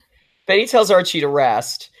Betty tells Archie to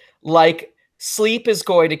rest, like sleep is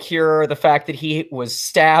going to cure the fact that he was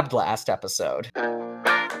stabbed last episode.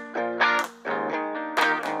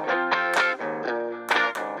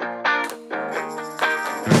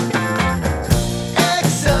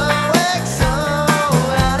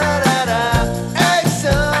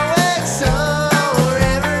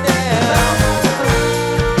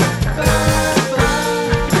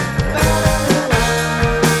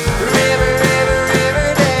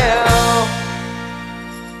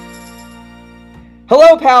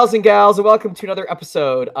 Hello, pals and gals, and welcome to another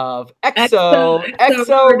episode of XO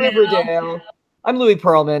Riverdale. I'm Louis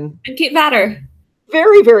Pearlman. I'm Kate Vatter.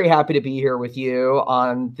 Very, very happy to be here with you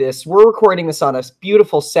on this. We're recording this on a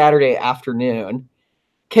beautiful Saturday afternoon.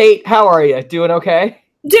 Kate, how are you? Doing okay?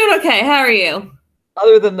 Doing okay. How are you?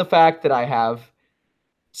 Other than the fact that I have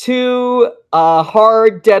two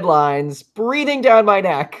hard deadlines breathing down my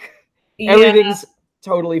neck, everything's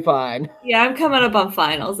totally fine. Yeah, I'm coming up on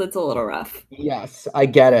finals. It's a little rough. Yes, I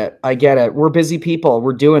get it. We're busy people.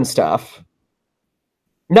 We're doing stuff.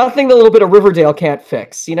 Nothing the little bit of Riverdale can't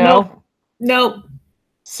fix, you know? Nope.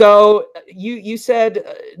 So you said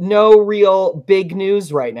no real big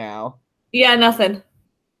news right now. Yeah, nothing.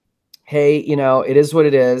 Hey, it is what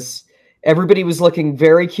it is. Everybody was looking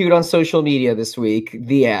very cute on social media this week.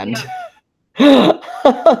 The end. Yeah.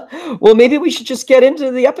 Well, maybe we should just get into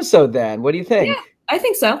the episode then. What do you think? Yeah, I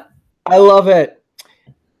think so. I love it.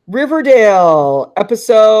 Riverdale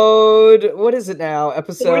episode, what is it now?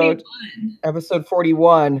 Episode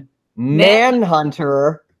 41.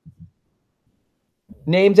 Manhunter.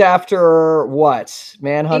 Named after what?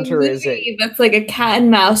 Manhunter is it? That's like a cat and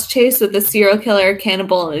mouse chase with a serial killer,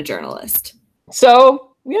 cannibal, and a journalist.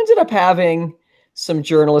 So we ended up having some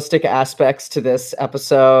journalistic aspects to this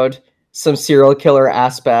episode, some serial killer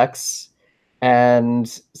aspects,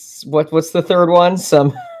 and what's the third one?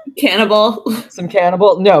 Some cannibal.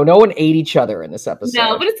 No one ate each other in this episode.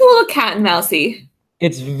 No, but it's a little cat and mousey.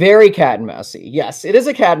 It's very cat and mousey. Yes, it is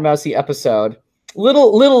a cat and mousey episode.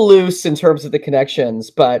 Little loose in terms of the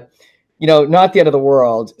connections, but not the end of the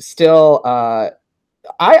world. Still,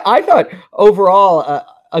 I thought overall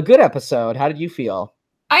a good episode. How did you feel?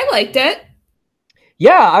 I liked it.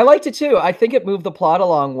 Yeah, I liked it too. I think it moved the plot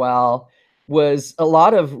along well. Was a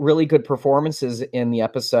lot of really good performances in the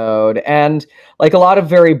episode, and like a lot of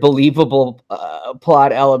very believable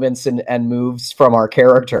plot elements and moves from our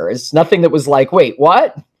characters. Nothing that was like, wait,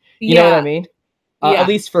 what? You know what I mean? At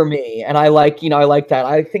least for me. And I like that.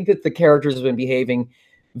 I think that the characters have been behaving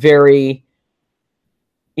very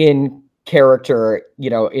in character,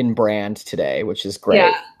 in brand today, which is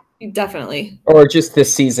great. Yeah, definitely. Or just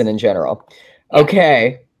this season in general. Yeah.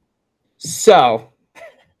 Okay. So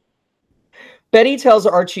Betty tells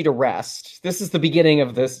Archie to rest. This is the beginning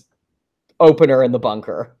of this opener in the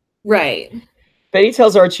bunker. Right. Betty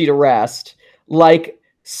tells Archie to rest, like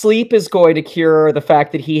sleep is going to cure the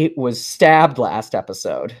fact that he was stabbed last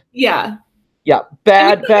episode. Yeah. Yeah.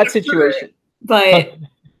 Bad situation. But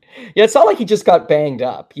yeah, it's not like he just got banged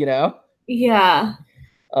up, Yeah.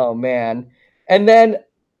 Oh, man. And then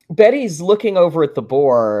Betty's looking over at the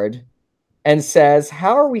board and says,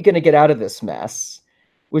 how are we going to get out of this mess?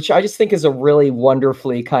 Which I just think is a really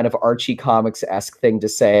wonderfully kind of Archie Comics-esque thing to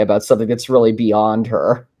say about something that's really beyond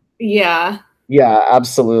her. Yeah. Yeah,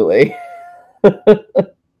 absolutely.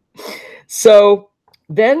 So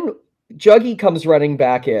then Juggy comes running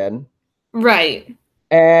back in. Right.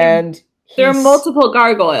 And there are multiple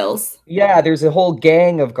gargoyles. Yeah, there's a whole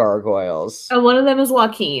gang of gargoyles. And one of them is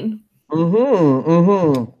Joaquin.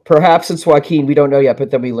 Perhaps it's Joaquin. We don't know yet, but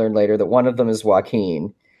then we learn later that one of them is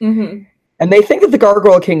Joaquin. Mm-hmm. And they think that the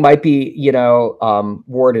Gargoyle King might be,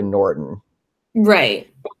 Warden Norton.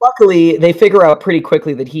 Right. But luckily, they figure out pretty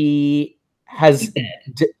quickly that he has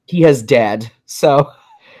dead. So,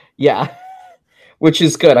 yeah, which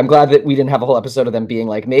is good. I'm glad that we didn't have a whole episode of them being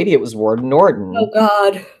like, maybe it was Warden Norton. Oh,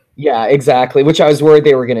 God. Yeah, exactly, which I was worried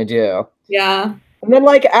they were going to do. Yeah. And then,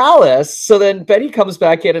 Alice, so then Betty comes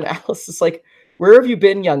back in, and Alice is like, where have you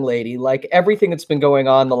been, young lady? Like, everything that's been going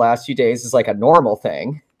on the last few days is like a normal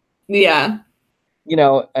thing. Yeah.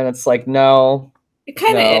 And it's like, no. It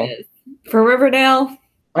kind of is. For Riverdale?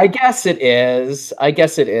 I guess it is. I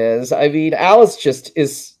mean, Alice just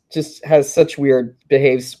has such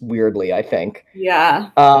behaves weirdly, I think.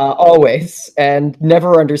 Yeah. Always. And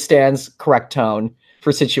never understands correct tone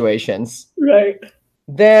for situations. Right.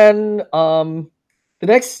 Then, the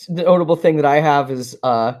next notable thing that I have is,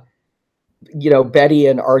 Betty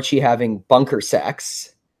and Archie having bunker sex.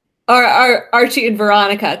 Or Archie and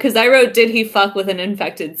Veronica, because I wrote, did he fuck with an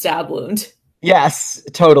infected stab wound? Yes,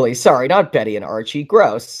 totally. Sorry, not Betty and Archie.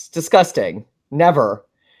 Gross. Disgusting. Never.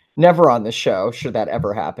 Never on the show should that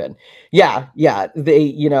ever happen. Yeah, yeah.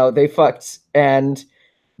 They fucked, and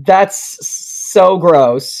that's so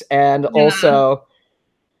gross. And Yeah. also,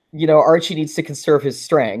 Archie needs to conserve his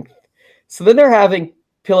strength. So then they're having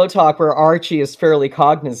pillow talk where Archie is fairly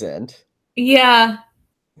cognizant. Yeah.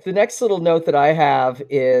 The next little note that I have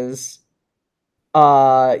is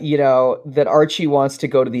that Archie wants to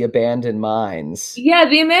go to the abandoned mines. Yeah,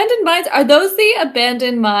 the abandoned mines, are those the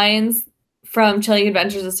abandoned mines from Chilling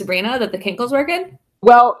Adventures of Sabrina that the Kinkles work in?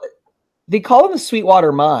 Well, they call them the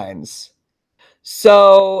Sweetwater Mines.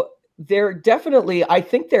 So they're definitely, I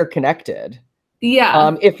think they're connected.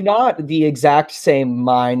 Yeah. If not the exact same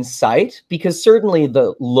mine site, because certainly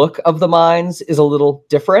the look of the mines is a little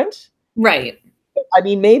different. Right. I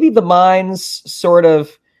mean, maybe the mines sort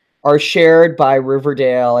of are shared by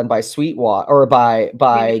Riverdale and by Sweetwater, or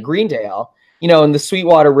by Greendale. And the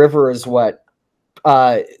Sweetwater River is what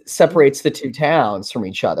separates the two towns from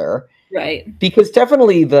each other. Right. Because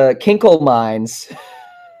definitely the Kinkle mines,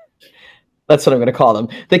 that's what I'm going to call them.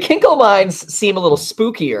 The Kinkle mines seem a little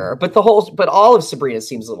spookier, but all of Sabrina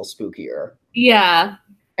seems a little spookier. Yeah.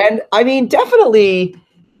 And I mean, definitely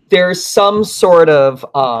there's some sort of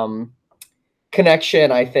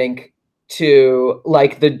connection, I think, to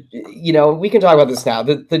like we can talk about this now.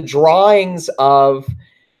 The drawings of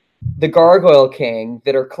the Gargoyle King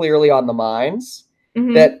that are clearly on the mines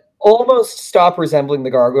that almost stop resembling the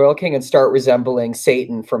Gargoyle King and start resembling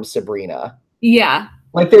Satan from Sabrina. Yeah.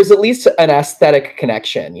 Like there's at least an aesthetic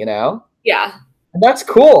connection, Yeah. And that's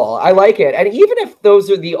cool. I like it. And even if those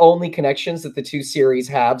are the only connections that the two series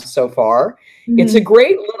have so far, it's a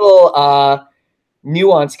great little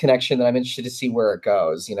nuanced connection that I'm interested to see where it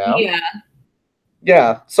goes, Yeah.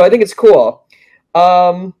 Yeah. So I think it's cool.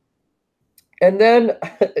 And then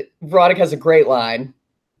Veronica has a great line.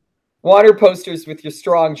 Water posters with your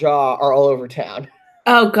strong jaw are all over town.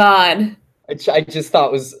 Oh, God. Which I just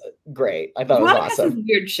thought was great. I thought it was awesome.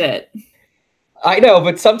 Weird shit. I know,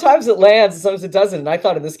 but sometimes it lands and sometimes it doesn't. And I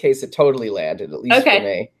thought in this case it totally landed, at least for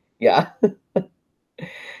me. Yeah.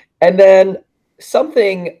 And then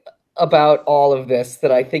something about all of this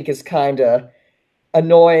that I think is kind of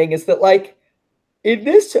annoying is that, like, in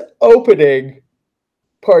this opening,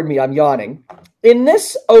 pardon me, I'm yawning. In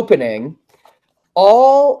this opening,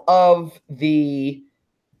 all of the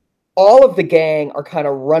gang are kind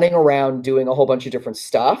of running around doing a whole bunch of different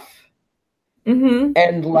stuff.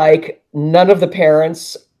 And like none of the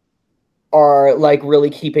parents are like really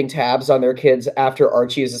keeping tabs on their kids after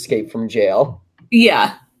Archie has escaped from jail.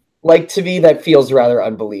 Yeah. Like, to me, that feels rather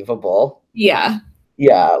unbelievable. Yeah.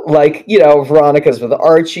 Yeah. Like, Veronica's with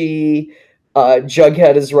Archie.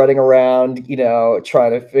 Jughead is running around,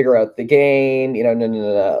 trying to figure out the game,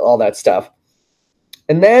 no, all that stuff.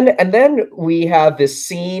 And then we have this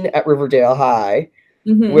scene at Riverdale High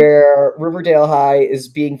where Riverdale High is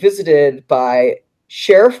being visited by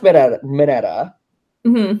Sheriff Minetta,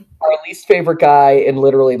 our least favorite guy in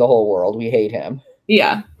literally the whole world. We hate him.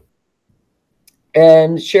 Yeah.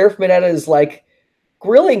 And Sheriff Minetta is like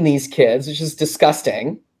grilling these kids, which is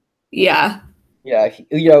disgusting. Yeah. Yeah.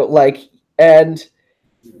 And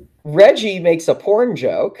Reggie makes a porn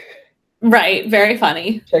joke. Right. Very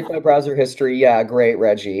funny. Check my browser history. Yeah, great,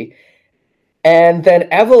 Reggie. And then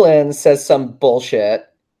Evelyn says some bullshit.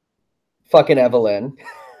 Fucking Evelyn.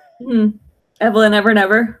 Evelyn Ever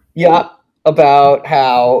Never. Yeah. About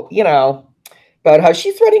how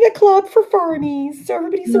she's running a club for Farmies, so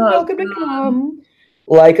everybody's welcome to come.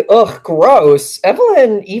 Like, ugh, gross.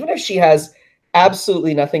 Evelyn, even if she has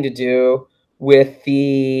absolutely nothing to do with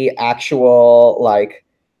the actual,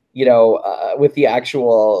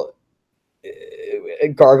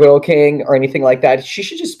 Gargoyle King or anything like that, she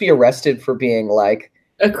should just be arrested for being like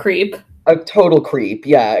a creep. A total creep.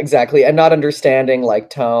 Yeah, exactly. And not understanding like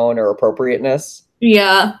tone or appropriateness.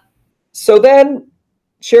 Yeah. So then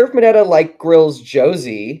Sheriff Minetta like grills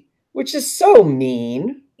Josie, which is so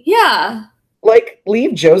mean. Yeah. Like,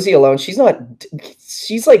 leave Josie alone. She's like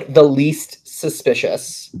the least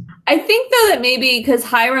suspicious. I think though that maybe because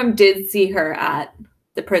Hiram did see her at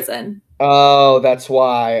the prison. Oh, that's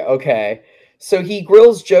why. Okay. So he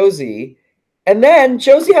grills Josie, and then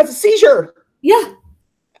Josie has a seizure. Yeah.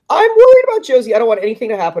 I'm worried about Josie. I don't want anything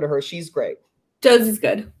to happen to her. She's great. Josie's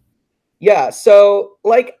good. Yeah, so,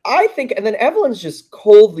 like, I think, and then Evelyn's just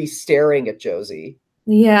coldly staring at Josie.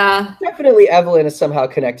 Yeah. Definitely Evelyn is somehow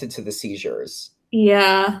connected to the seizures.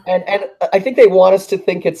 Yeah. And I think they want us to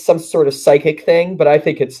think it's some sort of psychic thing, but I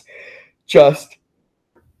think it's just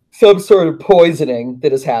some sort of poisoning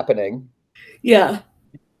that is happening. Yeah.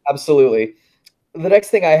 Absolutely. The next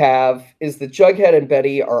thing I have is that Jughead and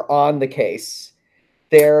Betty are on the case.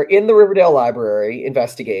 They're in the Riverdale Library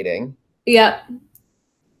investigating. Yep.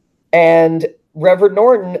 And Reverend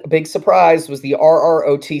Norton, a big surprise, was the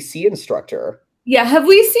RROTC instructor. Yeah. Have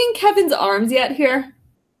we seen Kevin's arms yet here?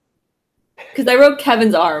 Because I wrote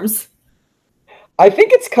Kevin's arms. I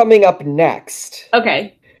think it's coming up next.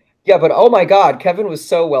 Okay. Yeah, but oh my God, Kevin was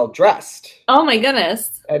so well dressed. Oh my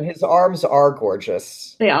goodness. And his arms are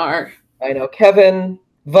gorgeous. They are. I know. Kevin,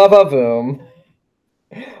 va-va-voom.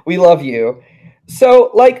 We love you.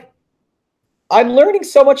 So, like, I'm learning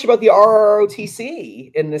so much about the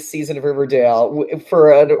RROTC in this season of Riverdale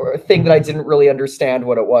for a thing that I didn't really understand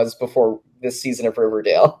what it was before this season of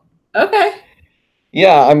Riverdale. Okay.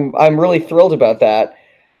 Yeah, I'm really thrilled about that.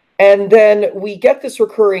 And then we get this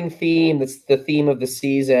recurring theme that's the theme of the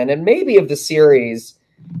season and maybe of the series,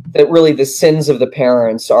 that really the sins of the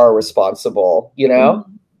parents are responsible, you know?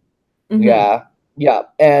 Mm-hmm. Yeah. Yeah.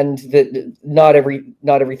 And that not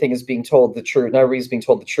everything is being told the truth. Not everybody's being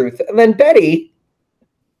told the truth. And then Betty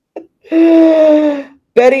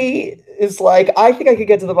is like, I think I could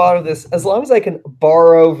get to the bottom of this as long as I can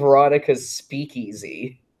borrow Veronica's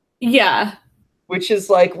speakeasy. Yeah. Which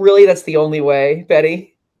is like, really, that's the only way, Betty?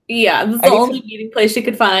 Yeah, that's the only meeting place she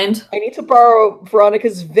could find. I need to borrow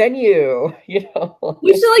Veronica's venue, you know?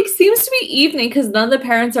 Which, like, seems to be evening because none of the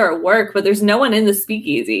parents are at work, but there's no one in the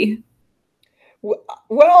speakeasy.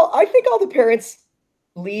 Well, I think all the parents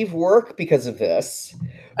leave work because of this.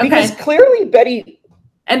 Okay. Because clearly Betty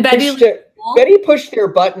pushed their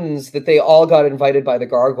buttons that they all got invited by the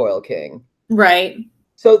Gargoyle King. Right.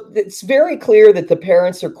 So it's very clear that the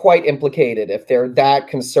parents are quite implicated if they're that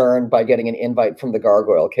concerned by getting an invite from the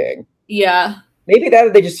Gargoyle King. Yeah. Maybe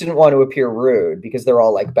that they just didn't want to appear rude because they're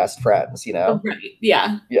all like best friends, you know? Oh, right.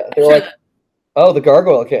 Yeah. Yeah. They're like, oh, the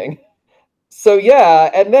Gargoyle King. So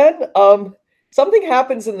yeah, and then something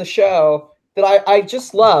happens in the show that I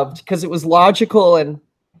just loved because it was logical and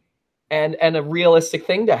a realistic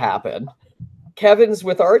thing to happen. Kevin's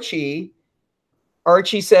with Archie.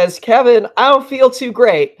 Archie says, Kevin, I don't feel too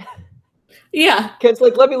great. Yeah. Kevin's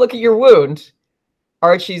like, let me look at your wound.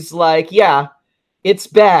 Archie's like, yeah, it's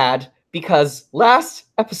bad because last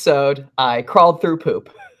episode I crawled through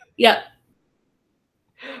poop. Yep.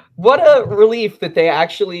 What a relief that they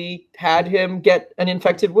actually had him get an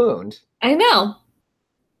infected wound. I know.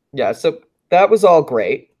 Yeah, so that was all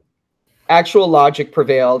great. Actual logic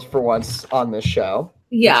prevailed for once on this show.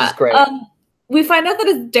 Yeah. Which is great. We find out that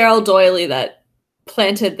it's Daryl Doyley that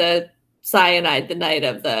planted the cyanide the night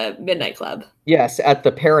of the Midnight Club. Yes, at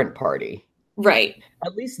the parent party. Right.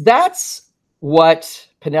 At least that's what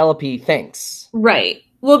Penelope thinks. Right.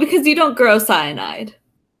 Well, because you don't grow cyanide.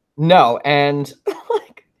 No, and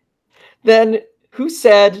like, then who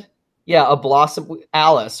said, yeah, a Blossom,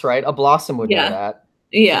 Alice, right? A Blossom would know that.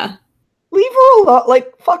 Yeah. Leave her alone.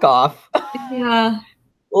 Like, fuck off. Yeah.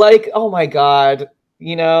 Like, oh my God.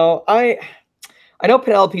 You know, I know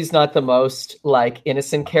Penelope's not the most like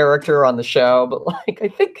innocent character on the show, but like I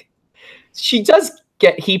think she does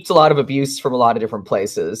get heaped a lot of abuse from a lot of different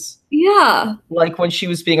places. Yeah. Like when she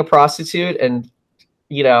was being a prostitute and,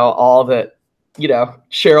 you know, all that, you know,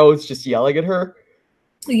 Cheryl was just yelling at her.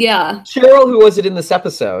 Yeah. Cheryl, who was it in this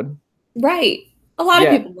episode? Right. A lot of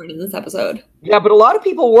people weren't in this episode. Yeah, but a lot of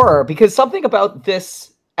people were, because something about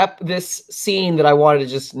this scene that I wanted to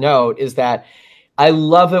just note is that I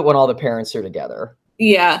love it when all the parents are together.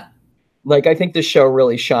 Yeah. Like, I think the show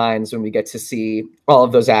really shines when we get to see all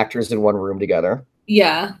of those actors in one room together.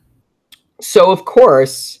 Yeah. So, of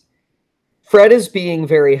course, Fred is being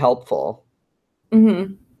very helpful.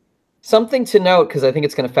 Mm-hmm. Something to note, because I think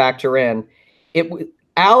it's going to factor in,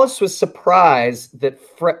 Alice was surprised that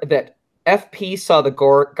FP saw the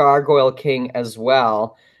Gargoyle King as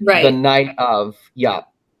well. Right. The night of. Yeah.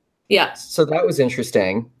 Yeah. So that was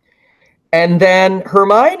interesting. And then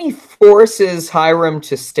Hermione forces Hiram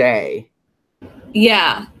to stay.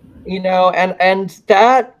 Yeah. You know, and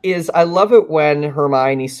that is, I love it when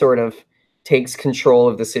Hermione sort of takes control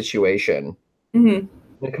of the situation. Mm-hmm.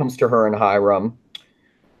 When it comes to her and Hiram.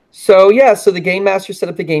 So yeah, so the game master set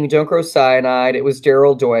up the game. You don't grow cyanide. It was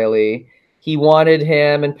Daryl Doyley. He wanted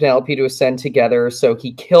him and Penelope to ascend together, so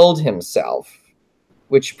he killed himself,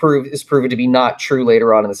 which is proven to be not true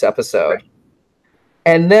later on in this episode. Right.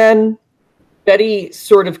 And then Betty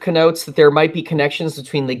sort of connotes that there might be connections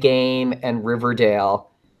between the game and Riverdale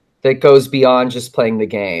that goes beyond just playing the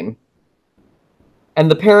game. And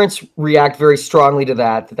the parents react very strongly to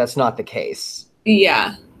that that's not the case.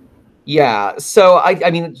 Yeah. Yeah. So, I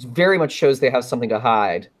mean, it very much shows they have something to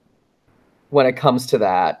hide when it comes to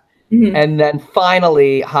that. Mm-hmm. And then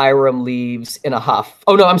finally, Hiram leaves in a huff.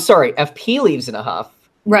 Oh, no, I'm sorry. FP leaves in a huff.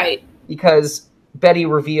 Right. Because Betty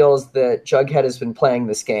reveals that Jughead has been playing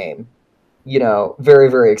this game. Very,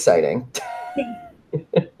 very exciting.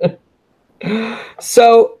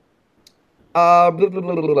 So,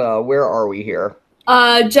 where are we here?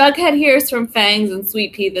 Jughead hears from Fangs and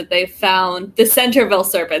Sweet Pea that they found the Centerville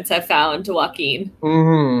Serpents have found Joaquin.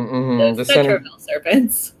 The Centerville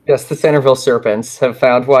Serpents. Yes, the Centerville Serpents have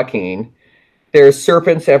found Joaquin. There's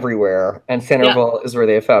serpents everywhere, and Centerville is where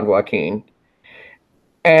they have found Joaquin.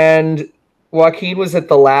 And Joaquin was at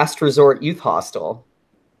the Last Resort Youth Hostel.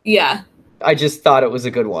 Yeah. I just thought it was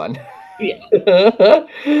a good one. Yeah.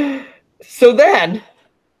 So then,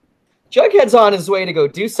 Jughead's on his way to go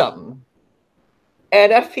do something.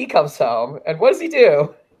 And FP comes home, and what does he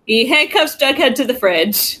do? He handcuffs Jughead to the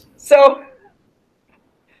fridge. So,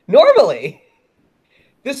 normally,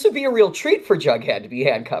 this would be a real treat for Jughead to be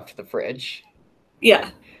handcuffed to the fridge.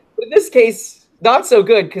 Yeah. But in this case, not so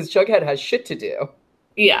good, because Jughead has shit to do.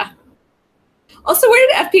 Yeah. Also, where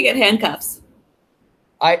did FP get handcuffs?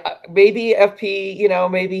 Maybe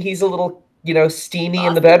FP, maybe he's a little, steamy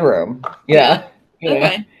in the bedroom. Yeah.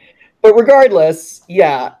 Okay. But regardless,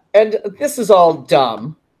 yeah. And this is all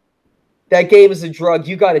dumb. That game is a drug.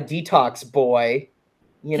 You got a detox, boy.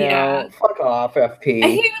 Fuck off, FP. I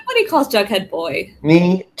hate it when he calls Jughead boy.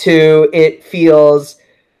 Me too. It feels...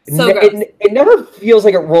 it never feels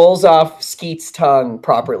like it rolls off Skeet's tongue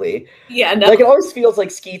properly. Yeah, no. Like, it always feels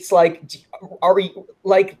like Skeet's like, are we...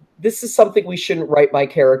 Like, this is something we shouldn't write my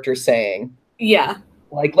character saying. Yeah.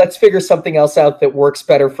 Like, let's figure something else out that works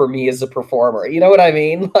better for me as a performer. You know what I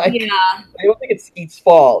mean? Like, yeah. I don't think it's Skeet's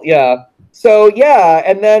fault. Yeah. So, yeah.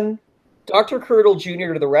 And then Dr. Curdle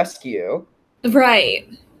Jr. to the rescue. Right.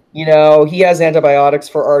 He has antibiotics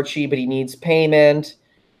for Archie, but he needs payment.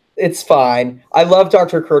 It's fine. I love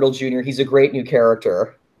Dr. Curdle Jr. He's a great new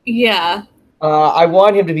character. Yeah. I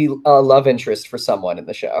want him to be a love interest for someone in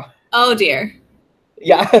the show. Oh, dear.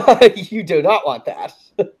 Yeah. You do not want that.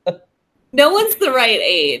 No one's the right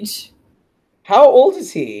age. How old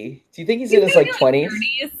is he? Do you think he's in his 20s?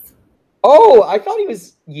 30s? Oh, I thought he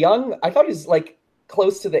was young. I thought he was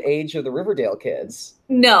close to the age of the Riverdale kids.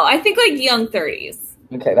 No, I think young 30s.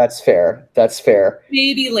 Okay, that's fair. That's fair.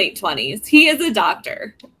 Maybe late 20s. He is a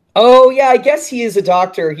doctor. Oh, yeah, I guess he is a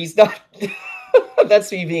doctor. He's not... That's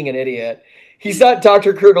me being an idiot. He's not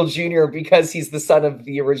Dr. Curdle Jr. because he's the son of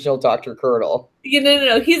the original Dr. Curdle.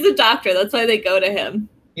 No. He's a doctor. That's why they go to him.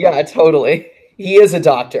 Yeah, totally. He is a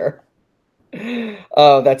doctor.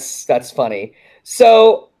 Oh, that's funny.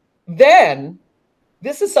 So then,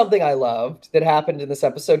 this is something I loved that happened in this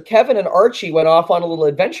episode. Kevin and Archie went off on a little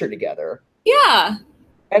adventure together. Yeah.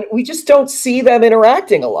 And we just don't see them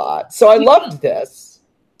interacting a lot. So I loved this.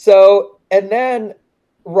 So, and then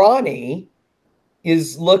Ronnie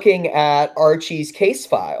is looking at Archie's case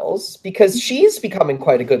files because she's becoming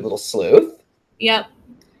quite a good little sleuth. Yep.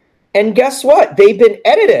 And guess what? They've been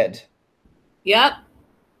edited. Yep.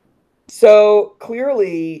 So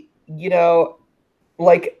clearly,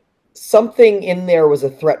 something in there was a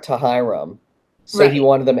threat to Hiram. So he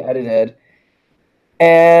wanted them edited.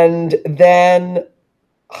 And then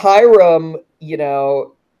Hiram,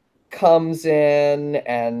 comes in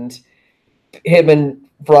and him and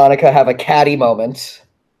Veronica have a catty moment.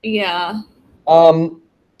 Yeah. And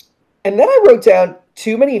then I wrote down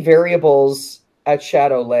too many variables at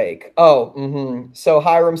Shadow Lake. Oh, so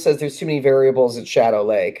Hiram says there's too many variables at Shadow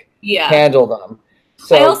Lake. Yeah. Handle them.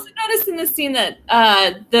 So, I also noticed in the scene that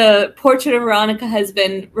the portrait of Veronica has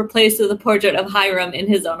been replaced with a portrait of Hiram in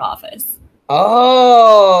his own office.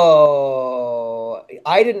 Oh,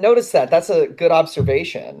 I didn't notice that. That's a good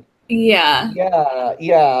observation. Yeah.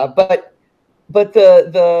 Yeah. But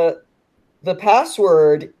the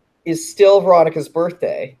password is still Veronica's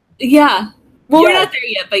birthday. Yeah. Well, we're not there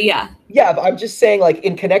yet, but yeah. Yeah, but I'm just saying,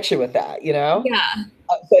 in connection with that, Yeah. So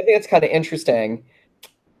I think it's kind of interesting.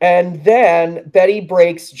 And then Betty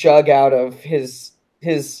breaks Jug out of his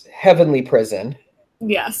heavenly prison.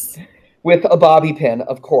 Yes. With a bobby pin,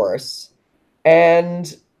 of course.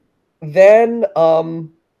 And then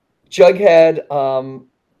Jughead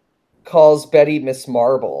calls Betty Miss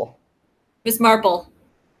Marble. Miss Marple.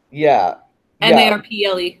 Yeah.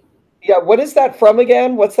 M-A-R-P-L-E. Yeah, what is that from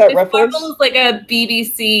again? What's that reference? Marple is like a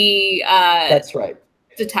BBC That's right.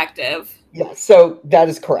 detective. Yeah, so that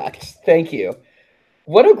is correct. Thank you.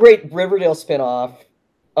 What a great Riverdale spinoff,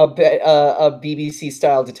 a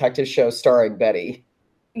BBC-style detective show starring Betty.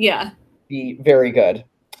 Yeah. Be very good.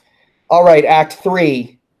 All right, Act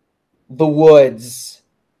 3, The Woods.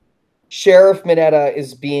 Sheriff Mineta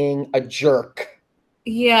is being a jerk.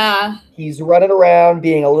 Yeah. He's running around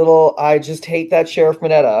being a little, I just hate that Sheriff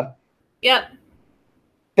Mineta. Yep.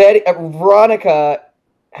 Veronica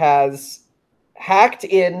has hacked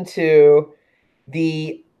into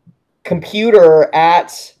the computer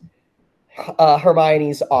at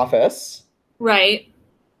Hermione's office. Right.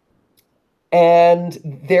 And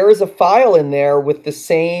there is a file in there with the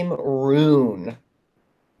same rune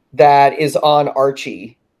that is on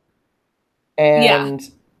Archie. And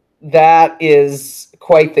that is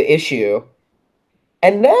quite the issue.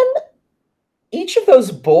 And then each of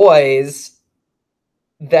those boys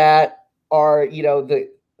that are, you know,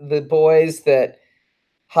 the boys that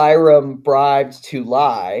Hiram bribed to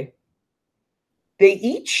lie, they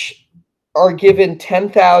each are given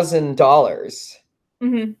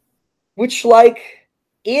 $10,000, which, like,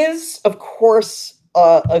 is, of course,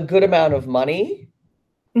 a good amount of money.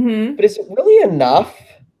 But is it really enough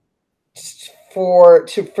for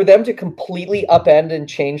them to completely upend and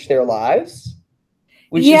change their lives?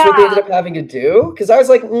 Which is what they ended up having to do? Because I was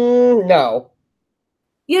like, no.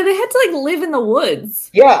 Yeah, they had to, like, live in the woods.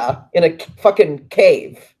 Yeah, in a fucking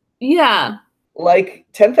cave. Yeah. Like,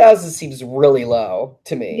 10,000 seems really low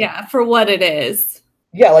to me. Yeah, for what it is.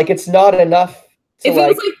 Yeah, like, it's not enough to, if it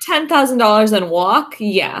was, like, $10,000 and walk,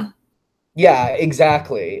 yeah. Yeah,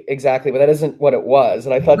 exactly. But that isn't what it was.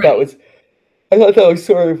 And I thought that was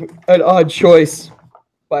sort of an odd choice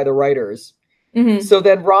by the writers. So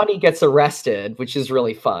then Ronnie gets arrested, which is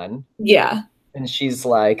really fun. Yeah. And she's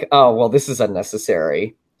like, oh, well, this is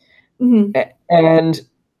unnecessary. And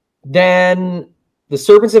then the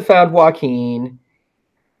serpents have found Joaquin.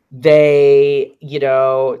 They, you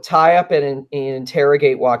know, tie up and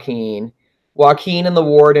interrogate Joaquin. Joaquin and the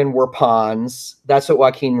warden were pawns. That's what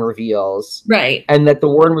Joaquin reveals. Right. And that the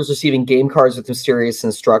warden was receiving game cards with mysterious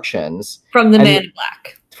instructions. From the Man in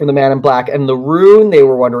Black. From the Man in Black. And the rune they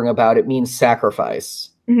were wondering about, it means sacrifice.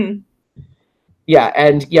 Yeah,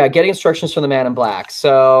 and getting instructions from the Man in Black.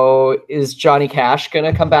 So is Johnny Cash going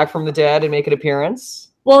to come back from the dead and make an appearance?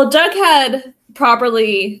 Well, Jughead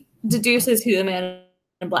properly deduces who the Man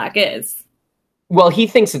in Black is. Well, he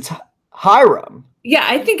thinks it's Hiram. Yeah,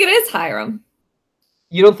 I think it is Hiram.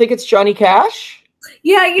 You don't think it's Johnny Cash?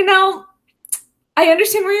 Yeah, you know, I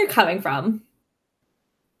understand where you're coming from.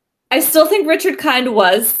 I still think Richard Kind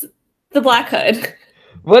was the Black Hood.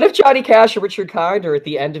 What if Johnny Cash and Richard Kind are at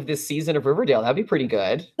the end of this season of Riverdale? That'd be pretty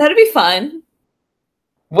good. That'd be fun.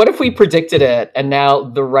 What if we predicted it and now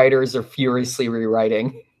the writers are furiously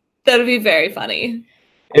rewriting? That would be very funny.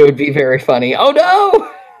 It would be very funny. Oh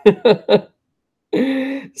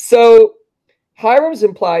no! So Hiram's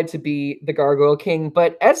implied to be the Gargoyle King,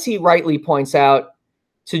 but as he rightly points out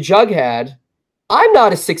to Jughead, I'm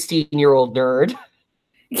not a 16-year-old nerd.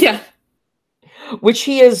 Yeah. Which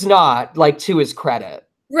he is not, like, to his credit.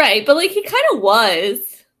 Right, but, like, he kind of was.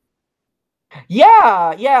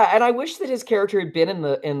 Yeah, and I wish that his character had been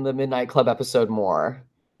in the Midnight Club episode more.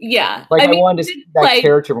 Yeah. Like, I wanted to see that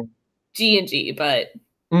character more. G&G, but...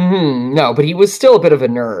 No, but he was still a bit of a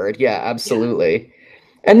nerd. Yeah, absolutely.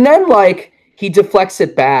 Yeah. And then, like, he deflects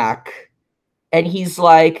it back, and he's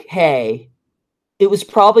like, hey, it was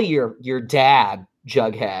probably your dad,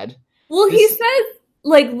 Jughead. Well, he says,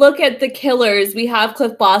 like, look at the killers. We have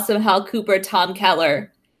Cliff Blossom, Hal Cooper, Tom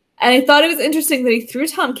Keller. And I thought it was interesting that he threw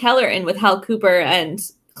Tom Keller in with Hal Cooper and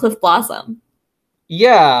Cliff Blossom.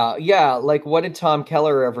 Yeah. Like, what did Tom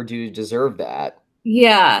Keller ever do to deserve that?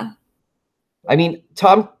 Yeah. I mean,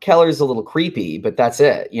 Tom Keller's a little creepy, but that's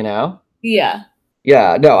it, you know? Yeah.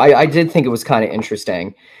 Yeah, no, I did think it was kind of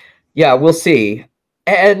interesting. Yeah, we'll see.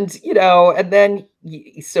 And, you know, and then,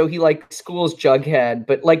 so he, like, schools Jughead,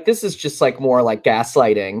 but, like, this is just, like, more, like,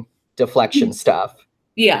 gaslighting, deflection stuff.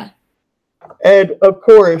 Yeah. And, of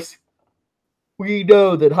course, we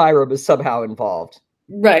know that Hiram is somehow involved.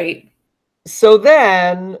 Right. So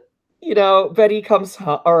then, you know, Betty comes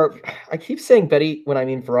home, or I keep saying Betty when I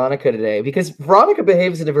mean Veronica today, because Veronica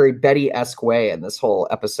behaves in a very Betty-esque way in this whole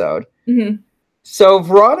episode. So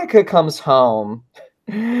Veronica comes home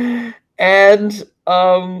and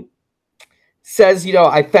says, you know,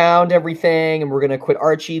 I found everything and we're going to quit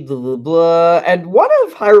Archie, blah, blah, blah. And one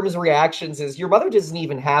of Hiram's reactions is, your mother doesn't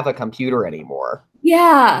even have a computer anymore.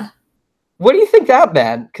 Yeah. What do you think that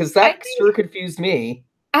meant? Because that sure confused me.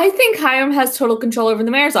 I think Hiram has total control over the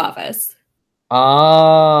mayor's office.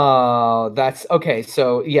 Oh, that's okay.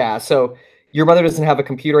 So, yeah. So your mother doesn't have a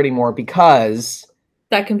computer anymore because...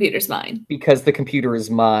 That computer's mine. Because the computer is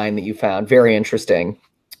mine that you found. Very interesting.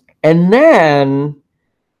 And then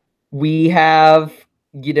we have,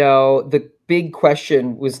 you know, the big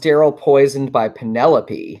question, was Daryl poisoned by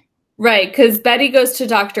Penelope? Right, because Betty goes to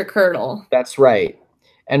Dr. Curdle. That's right.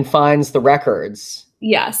 And finds the records.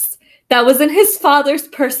 Yes. That was in his father's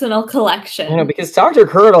personal collection. You know, because Dr.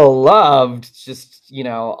 Curdle loved just, you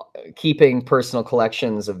know, keeping personal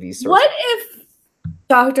collections of these sorts. What if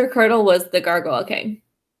Dr. Curdle was the Gargoyle King.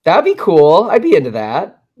 That'd be cool. I'd be into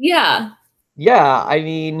that. Yeah. Yeah, I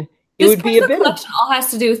mean, it This would be a personal bit of. collection all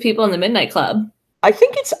has to do with people in the Midnight Club. I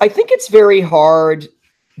think it's very hard.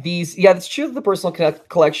 It's true that the personal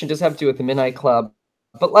collection does have to do with the Midnight Club,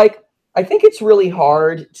 but like I think it's really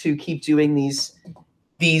hard to keep doing these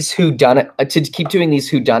whodunits,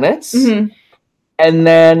 Mm-hmm. and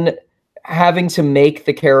then having to make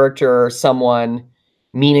the character someone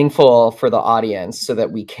meaningful for the audience so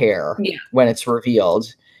that we care when it's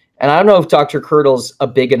revealed. And I don't know if Dr. Curdle's a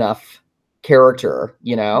big enough character,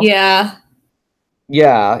 you know? Yeah.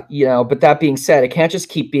 Yeah, but that being said, it can't just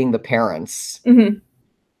keep being the parents. Mm-hmm.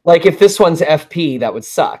 Like if this one's FP, that would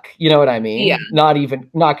suck. You know what I mean? Yeah.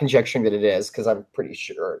 Not conjecturing that it is, because I'm pretty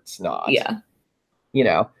sure it's not.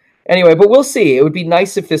 Yeah. Anyway, but we'll see. It would be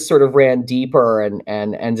nice if this sort of ran deeper and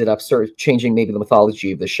ended up sort of changing maybe the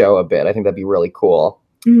mythology of the show a bit. I think that'd be really cool.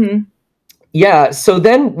 Mm-hmm. Yeah, so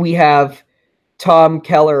then we have Tom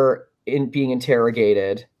Keller being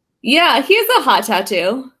interrogated. Yeah, he has a hot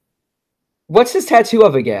tattoo. What's his tattoo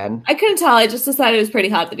of again? I couldn't tell. I just decided it was pretty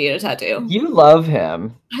hot that he had a tattoo. You love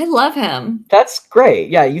him. I love him. That's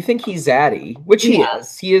great. Yeah, you think he's zaddy, which he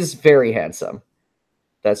is. He is very handsome.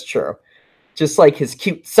 That's true. Just like his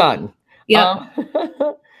cute son. Yeah.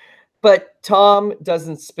 But Tom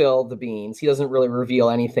doesn't spill the beans. He doesn't really reveal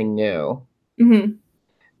anything new. Mm-hmm.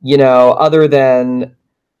 Other than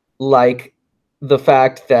like the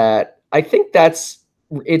fact that I think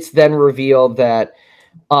it's then revealed that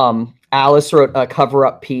Alice wrote a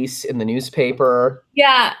cover-up piece in the newspaper.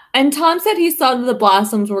 Yeah, and Tom said he saw that the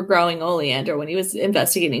blossoms were growing oleander when he was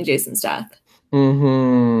investigating Jason's death.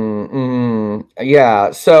 Mm-hmm. Mm-hmm.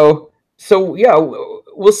 Yeah. So yeah,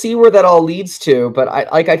 we'll see where that all leads to. But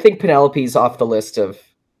I think Penelope's off the list of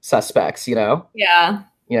suspects. Yeah.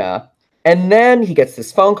 Yeah. And then he gets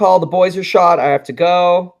this phone call. The boys are shot. I have to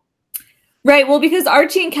go. Right. Well, because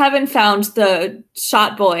Archie and Kevin found the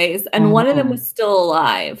shot boys, and one of them was still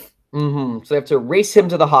alive. Mm-hmm. So they have to race him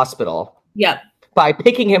to the hospital. Yep. By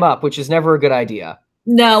picking him up, which is never a good idea.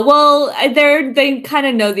 No. Well, they kind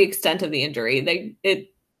of know the extent of the injury.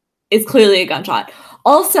 It is clearly a gunshot.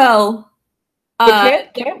 Also,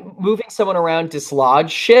 but can't moving someone around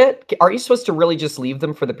dislodge shit? Are you supposed to really just leave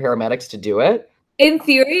them for the paramedics to do it? In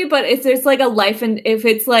theory, but if there's like a life, and if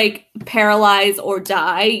it's like paralyze or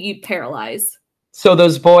die, you paralyze. So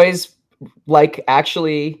those boys like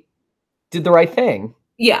actually did the right thing.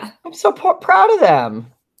 Yeah. I'm so proud of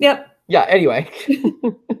them. Yep. Yeah, anyway.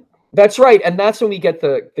 That's right. And that's when we get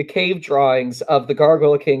the cave drawings of the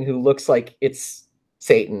Gargoyle King who looks like it's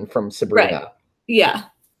Satan from Sabrina. Right. Yeah.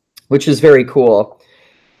 Which is very cool.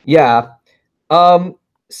 Yeah.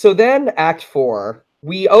 So then Act 4,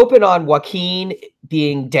 we open on Joaquin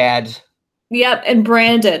being dead. Yep, and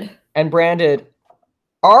branded.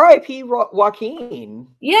 R.I.P. Joaquin.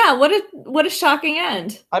 Yeah, what a shocking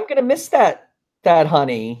end. I'm gonna miss that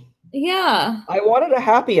honey. Yeah. I wanted a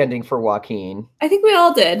happy ending for Joaquin. I think we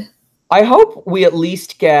all did. I hope we at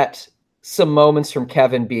least get some moments from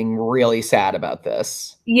Kevin being really sad about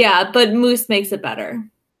this. Yeah, but Moose makes it better.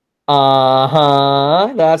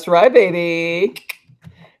 Uh-huh. That's right, baby.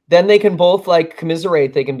 Then they can both like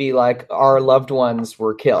commiserate. They can be like, our loved ones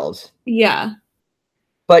were killed. Yeah.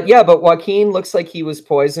 But Joaquin looks like he was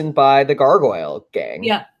poisoned by the Gargoyle gang.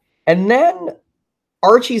 Yeah. And then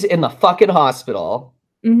Archie's in the fucking hospital.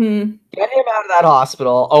 Mm-hmm. Get him out of that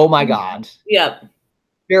hospital. Oh my God. Yep.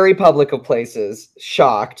 Very public of places.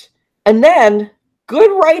 Shocked. And then,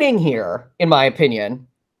 good writing here, in my opinion.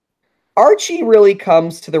 Archie really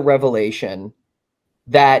comes to the revelation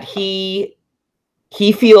that he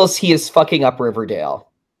feels he is fucking up Riverdale.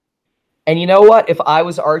 And you know what? If I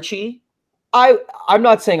was Archie, I'm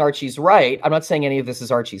not saying Archie's right. I'm not saying any of this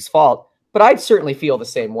is Archie's fault. But I'd certainly feel the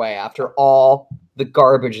same way after all the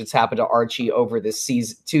garbage that's happened to Archie over this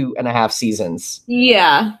 2.5 seasons.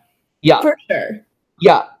 Yeah. Yeah. For sure.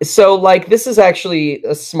 Yeah. So, like, this is actually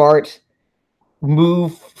a smart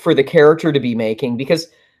move for the character to be making because,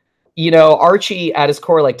 Archie at his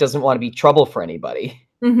core, like, doesn't want to be trouble for anybody.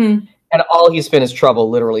 Mm-hmm. And all he's been is trouble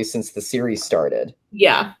literally since the series started.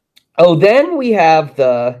 Yeah. Oh, then we have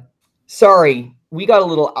sorry, we got a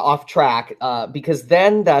little off track because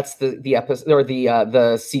then that's the episode or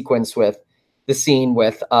the sequence with the scene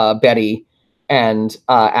with Betty and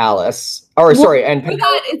Alice. And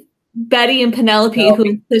it's Betty and Penelope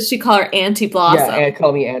who does she call her Auntie Blossom? Yeah, and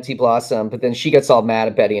call me Auntie Blossom, but then she gets all mad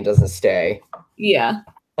at Betty and doesn't stay. Yeah.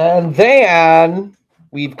 And then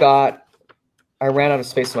we've got I ran out of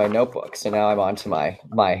space in my notebook, so now I'm on to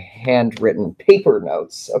my handwritten paper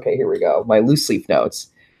notes. Okay, here we go. My loose leaf notes.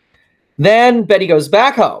 Then Betty goes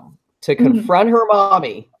back home to confront her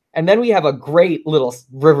mommy. And then we have a great little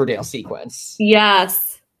Riverdale sequence.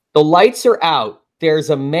 Yes. The lights are out. There's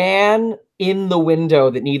a man in the window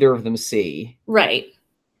that neither of them see. Right.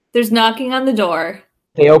 There's knocking on the door.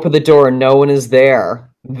 They open the door and no one is there.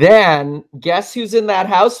 Then, guess who's in that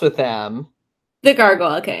house with them? The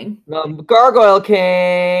Gargoyle King. The Gargoyle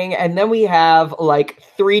King. And then we have like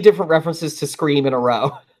 3 different references to Scream in a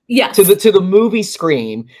row. Yes. To the movie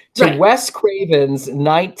Scream, to right. Wes Craven's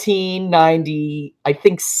 1990, I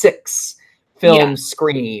think 6 film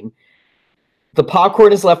Scream. The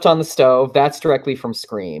popcorn is left on the stove. That's directly from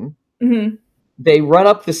Scream. Mm-hmm. They run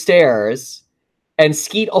up the stairs, and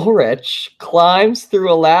Skeet Ulrich climbs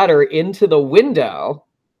through a ladder into the window.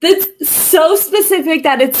 That's so specific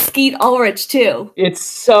that it's Skeet Ulrich, too. It's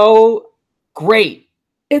so great.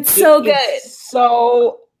 It's so good. It's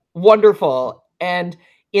so wonderful. And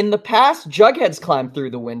in the past, Jughead's climbed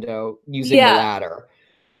through the window using the ladder.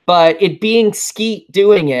 But it being Skeet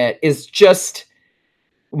doing it is just,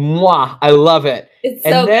 mwah, I love it. It's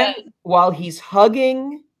so good. While he's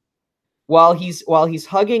hugging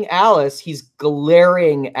Alice, he's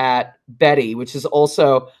glaring at Betty, which is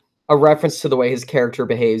also a reference to the way his character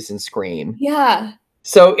behaves in Scream. Yeah.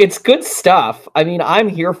 So it's good stuff. I mean, I'm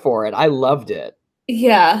here for it. I loved it.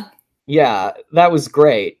 Yeah. Yeah, that was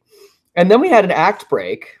great. And then we had an act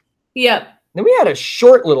break. Yep. Then we had a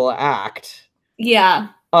short little act. Yeah.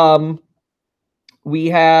 We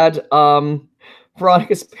had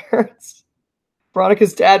Veronica's parents.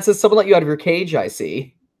 Veronica's dad says, "Someone let you out of your cage, I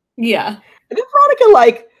see." Yeah. And then Veronica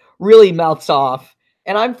like really mouths off.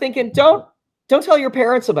 And I'm thinking, don't tell your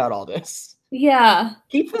parents about all this. Yeah.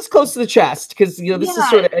 Keep this close to the chest, because this is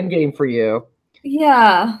sort of endgame for you.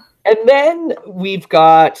 Yeah. And then we've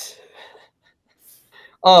got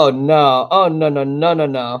Oh no.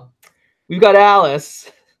 We've got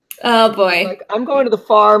Alice. Oh boy. Like, I'm going to the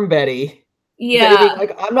farm, Betty. Yeah. Betty,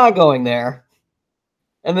 like, I'm not going there.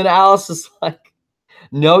 And then Alice is like,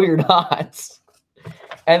 no, you're not.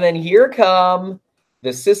 And then here come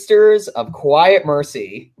the Sisters of Quiet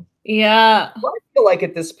Mercy. Yeah. I feel like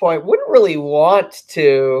at this point wouldn't really want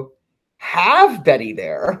to have Betty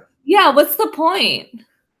there. Yeah, what's the point?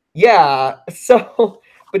 Yeah, so,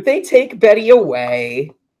 but they take Betty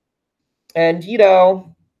away. And,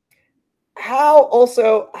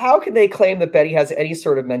 how can they claim that Betty has any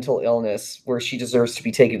sort of mental illness where she deserves to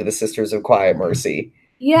be taken to the Sisters of Quiet Mercy?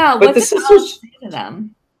 Yeah, but what the did sisters Alice say to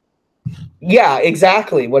them? Yeah,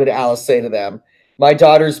 exactly. What did Alice say to them? My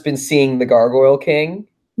daughter's been seeing the Gargoyle King.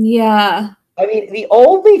 Yeah. I mean, the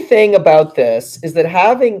only thing about this is that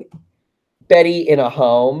having Betty in a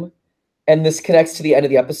home, and this connects to the end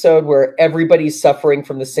of the episode where everybody's suffering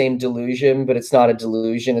from the same delusion, but it's not a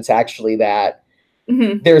delusion. It's actually that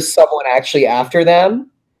there's someone actually after them.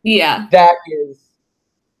 Yeah.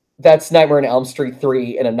 That's Nightmare on Elm Street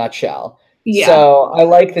 3 in a nutshell. Yeah. So I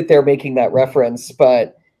like that they're making that reference,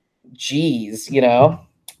 but geez,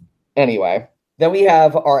 Anyway, then we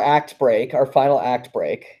have our final act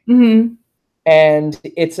break. Mm-hmm. And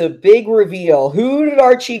it's a big reveal. Who did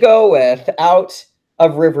Archie go with out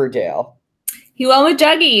of Riverdale? He went with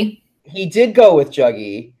Juggy. He did go with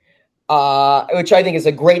Juggy, which I think is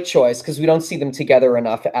a great choice because we don't see them together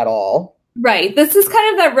enough at all. Right. This is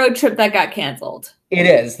kind of that road trip that got canceled. It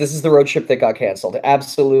is. This is the road trip that got canceled.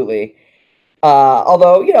 Absolutely.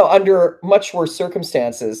 Although, under much worse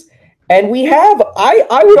circumstances. And we have,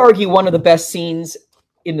 I would argue, one of the best scenes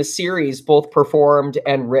in the series, both performed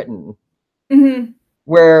and written,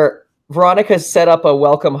 where Veronica set up a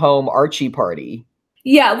welcome home Archie party.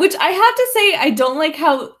 Yeah, which I have to say, I don't like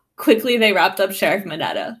how quickly they wrapped up Sheriff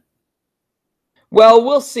Mineta. Well,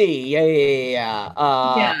 we'll see. Yeah.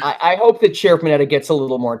 I hope that Sheriff Mineta gets a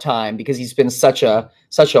little more time because he's been such a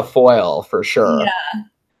foil for sure. Yeah.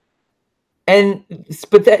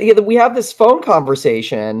 But we have this phone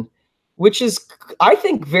conversation, which is, I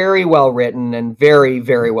think, very well written and very,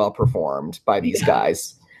 very well performed by these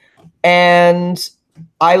guys. And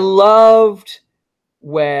I loved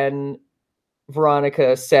when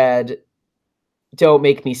Veronica said, "Don't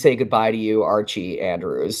make me say goodbye to you, Archie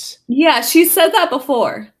Andrews." Yeah, she said that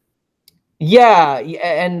before. Yeah,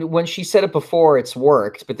 and when she said it before, it's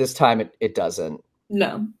worked, but this time it doesn't.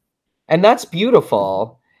 No. And that's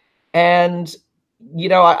beautiful. And,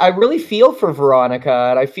 I really feel for Veronica,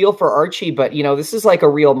 and I feel for Archie, but, this is like a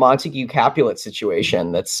real Montague Capulet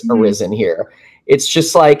situation that's arisen here. It's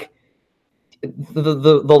just like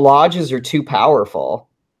the lodges are too powerful.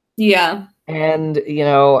 Yeah. And,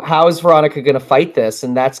 how is Veronica going to fight this?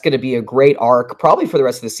 And that's going to be a great arc, probably for the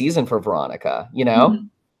rest of the season for Veronica,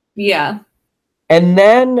 Yeah. And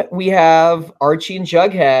then we have Archie and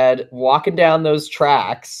Jughead walking down those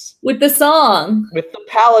tracks with the song. With the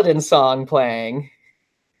Paladin song playing.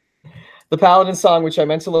 The Paladin song, which I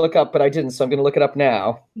meant to look up, but I didn't, so I'm going to look it up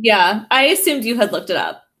now. Yeah, I assumed you had looked it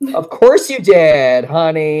up. Of course you did,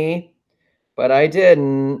 honey. But I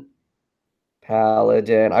didn't.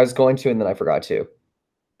 Paladin. I was going to, and then I forgot to.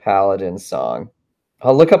 Paladin song.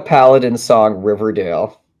 I'll look up Paladin song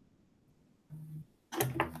Riverdale.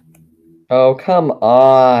 Oh, come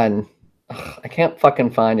on. Ugh, I can't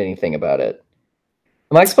fucking find anything about it.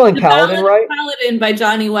 Am I spelling Paladin right? Paladin by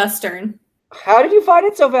Johnny Western. How did you find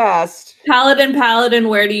it so fast? Paladin, Paladin,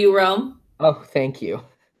 where do you roam? Oh, thank you.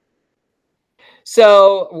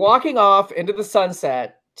 So, walking off into the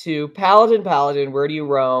sunset to Paladin, Paladin, Where Do You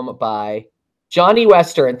Roam by Johnny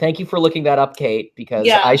Western. Thank you for looking that up, Kate, because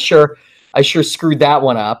I sure screwed that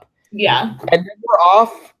one up. Yeah. And then we're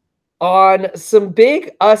off on some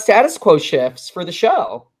big status quo shifts for the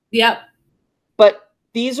show. Yep. But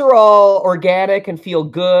these are all organic and feel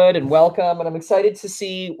good and welcome, and I'm excited to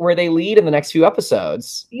see where they lead in the next few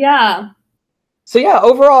episodes. Yeah. So yeah,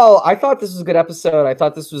 overall, I thought this was a good episode. I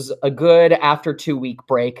thought this was a good after 2-week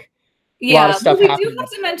break. Yeah, a lot of stuff we do have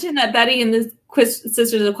to mention that Betty and the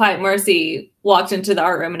Sisters of Quiet Mercy walked into the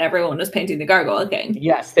art room and everyone was painting the Gargoyle King.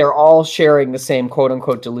 Yes, they're all sharing the same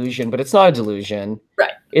quote-unquote delusion, but it's not a delusion.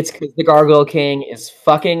 Right. It's because the Gargoyle King is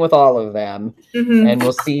fucking with all of them, and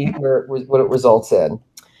we'll see what it results in.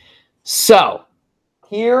 So,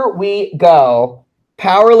 here we go.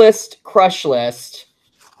 Power list, crush list.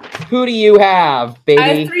 Who do you have, baby? I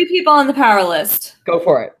have 3 people on the power list. Go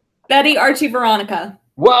for it. Betty, Archie, Veronica.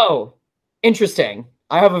 Whoa. Interesting.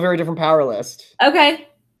 I have a very different power list. Okay.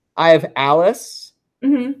 I have Alice,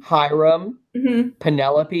 Hiram,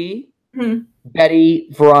 Penelope, Betty,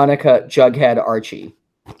 Veronica, Jughead, Archie.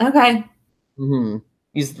 Okay.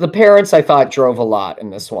 The parents, I thought, drove a lot in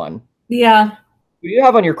this one. Yeah. Who do you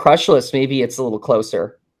have on your crush list? Maybe it's a little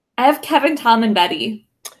closer. I have Kevin, Tom, and Betty.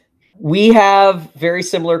 We have very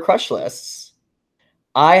similar crush lists.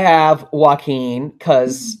 I have Joaquin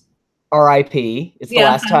because R.I.P. It's the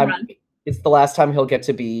last time. It's the last time he'll get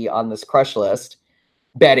to be on this crush list.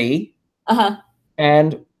 Betty.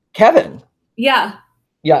 And Kevin. Yeah.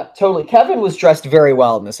 Yeah, totally. Kevin was dressed very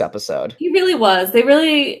well in this episode. He really was. They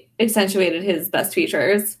really accentuated his best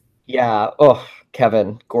features. Yeah. Oh,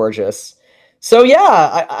 Kevin, gorgeous. So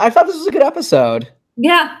yeah, I thought this was a good episode.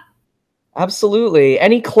 Yeah. Absolutely.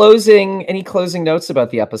 Any closing notes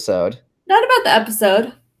about the episode? Not about the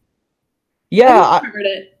episode. Yeah. I covered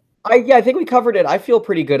it. I think we covered it. I feel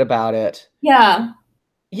pretty good about it. Yeah.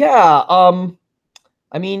 Yeah.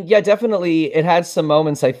 I mean, yeah, definitely it had some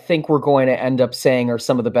moments I think we're going to end up saying are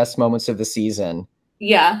some of the best moments of the season.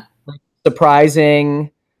 Yeah.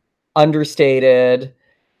 Surprising, understated,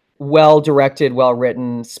 well-directed,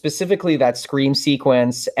 well-written, specifically that scream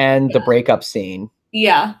sequence and the breakup scene.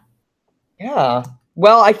 Yeah. Yeah.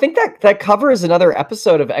 Well, I think that covers another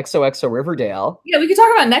episode of XOXO Riverdale. Yeah, we could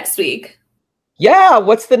talk about next week. Yeah,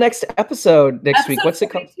 what's the next episode next week? What's it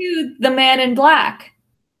called? The Man in Black.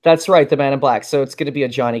 That's right, The Man in Black. So it's going to be a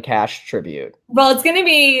Johnny Cash tribute. Well, it's going to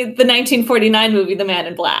be the 1949 movie, The Man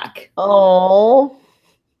in Black. Oh.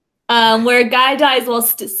 Where a guy dies while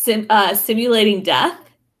simulating death,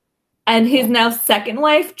 and his now second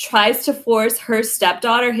wife tries to force her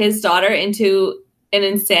stepdaughter, his daughter, into an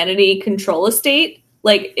insanity control estate,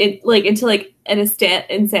 into an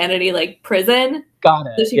insanity prison. Got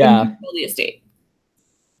it. So she can control the estate.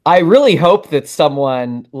 I really hope that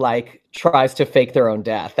someone tries to fake their own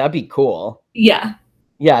death. That'd be cool. Yeah.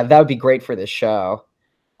 Yeah, that would be great for this show.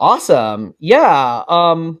 Awesome. Yeah.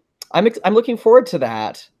 I'm looking forward to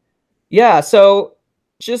that. Yeah, so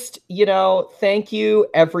just, thank you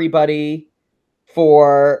everybody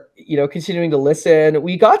for, continuing to listen.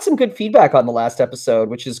 We got some good feedback on the last episode,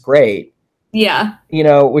 which is great. Yeah.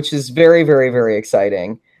 Which is very, very, very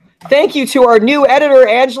exciting. Thank you to our new editor,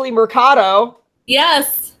 Angeli Mercado.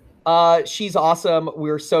 Yes. She's awesome.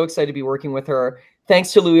 We're so excited to be working with her.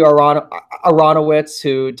 Thanks to Louis Aronowitz,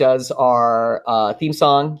 who does our theme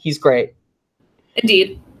song. He's great.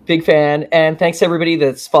 Indeed. Big fan. And thanks to everybody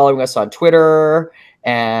that's following us on Twitter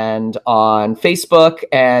and on Facebook.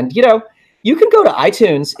 And, you can go to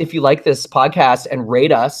iTunes if you like this podcast and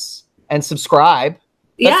rate us and subscribe.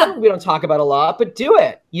 That's something we don't talk about a lot, but do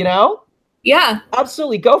it, Yeah.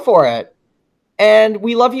 Absolutely. Go for it. And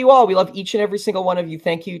we love you all. We love each and every single one of you.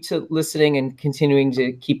 Thank you to listening and continuing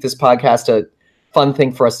to keep this podcast a fun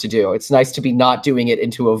thing for us to do. It's nice to be not doing it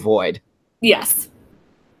into a void. Yes.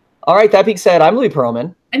 All right. That being said, I'm Louis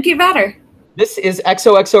Pearlman. I'm Kate Vatter. This is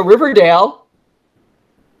XOXO Riverdale.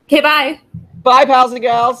 Okay, bye. Bye, pals and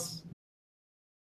gals.